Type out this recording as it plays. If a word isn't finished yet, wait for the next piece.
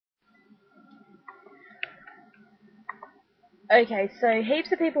Okay, so heaps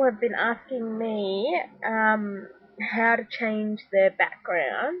of people have been asking me how to change their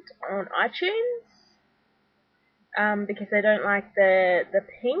background on iTunes because they don't like the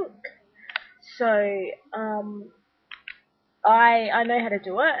pink. So I know how to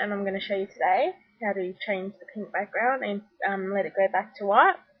do it, and I'm going to show you today how to change the pink background and let it go back to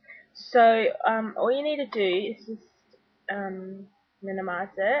white. So all you need to do is just minimize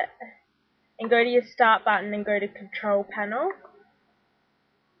it and go to your start button and go to control panel.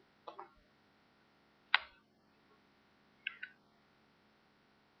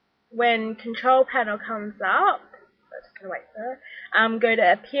 When control panel comes up, I'm just gonna wait for it. Go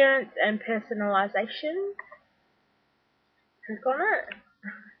to appearance and personalization. Click on it.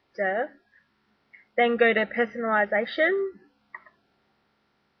 Duh. Then go to personalization.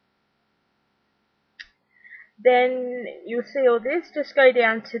 Then you'll see all this. Just go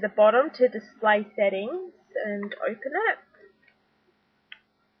down to the bottom to display settings and open it.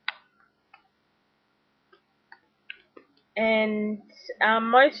 And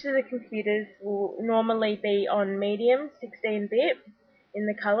most of the computers will normally be on medium 16-bit in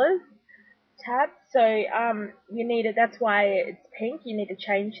the colors tab. So you need it. That's why it's pink. You need to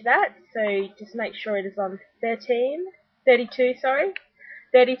change that. So just make sure it is on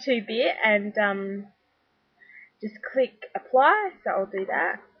 32-bit, and just click apply. So I'll do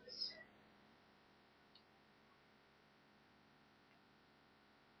that.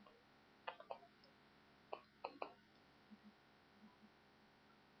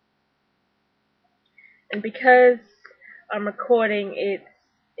 And because I'm recording, it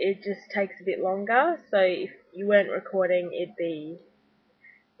just takes a bit longer. So if you weren't recording, it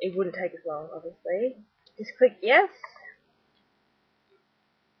wouldn't take as long, obviously. Just click yes,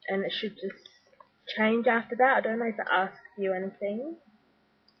 and it should just change after that. I don't know if it asks you anything,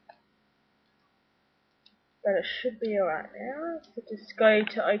 but it should be alright now. So just go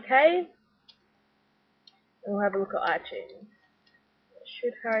to OK, and we'll have a look at iTunes. It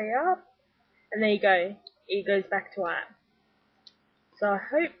should hurry up, and there you go. It goes back to white. So I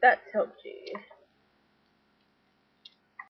hope that's helped you.